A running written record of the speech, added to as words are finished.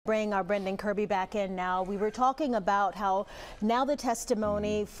bring our Brendan Kirby back in now. We were talking about how now the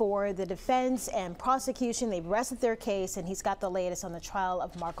testimony for the defense and prosecution, they've rested their case, and he's got the latest on the trial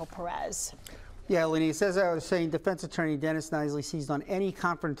of Marco Perez. Yeah, Lenny, as I was saying, defense attorney Dennis Knisley seized on any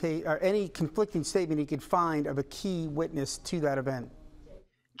conflicting statement he could find of a key witness to that event.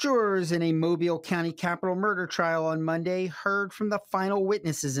 Jurors in a Mobile County capital murder trial on Monday heard from the final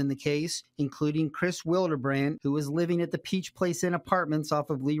witnesses in the case, including Chris Wilderbrand, who was living at the Peach Place Inn Apartments off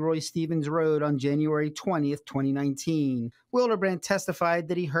of Leroy Stevens Road on January 20th, 2019. Wilderbrand testified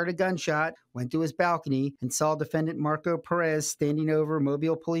that he heard a gunshot, went to his balcony, and saw defendant Marco Perez standing over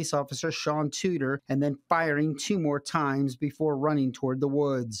Mobile police officer Sean Tudor and then firing 2 more times before running toward the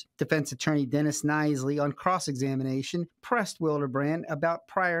woods. Defense attorney Dennis Knisley, on cross-examination, pressed Wilderbrand about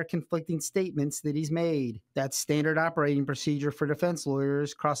prior conflicting statements that he's made. That's standard operating procedure for defense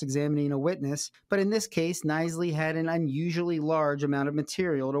lawyers cross-examining a witness, but in this case, Knisley had an unusually large amount of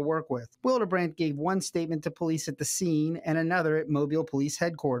material to work with. Wilderbrand gave one statement to police at the scene and another at Mobile Police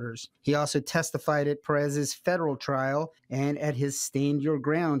Headquarters. He also testified at Perez's federal trial and at his Stand Your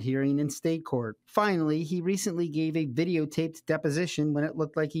Ground hearing in state court. Finally, he recently gave a videotaped deposition when it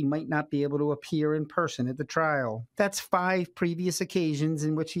looked like he might not be able to appear in person at the trial. That's 5 previous occasions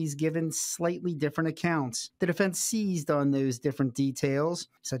in which he's given slightly different accounts. The defense seized on those different details,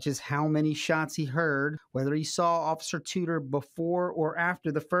 such as how many shots he heard, whether he saw Officer Tudor before or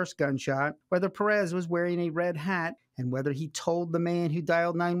after the first gunshot, whether Perez was wearing a red hat, and whether he told the man who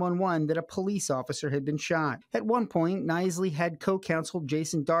dialed 911 that a police officer had been shot. At one point, Knisley had co-counsel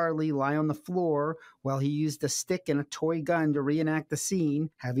Jason Darley lie on the floor while he used a stick and a toy gun to reenact the scene,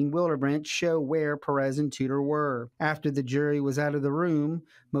 having Wilderbrand show where Perez and Tudor were. After the jury was out of the room,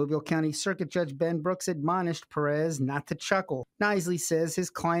 Mobile County Circuit Judge Ben Brooks admonished Perez not to chuckle. Knisley says his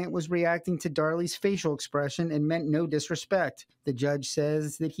client was reacting to Darley's facial expression and meant no disrespect. The judge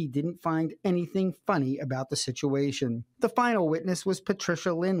says that he didn't find anything funny about the situation. The final witness was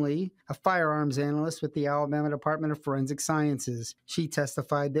Patricia Lindley, a firearms analyst with the Alabama Department of Forensic Sciences. She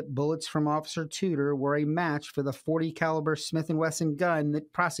testified that bullets from Officer Tudor were a match for the .40 caliber Smith & Wesson gun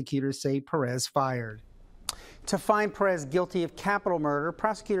that prosecutors say Perez fired. To find Perez guilty of capital murder,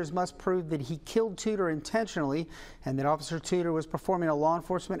 prosecutors must prove that he killed Tudor intentionally and that Officer Tudor was performing a law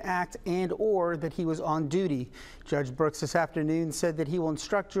enforcement act and/or that he was on duty. Judge Brooks this afternoon said that he will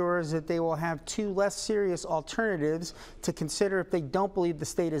instruct jurors that they will have 2 less serious alternatives to consider if they don't believe the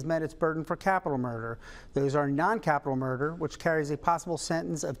state has met its burden for capital murder. Those are non-capital murder, which carries a possible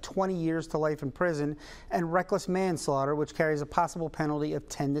sentence of 20 years to life in prison, and reckless manslaughter, which carries a possible penalty of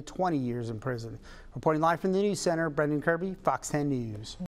 10 to 20 years in prison. Reporting live from the News Center, Brendan Kirby, Fox 10 News.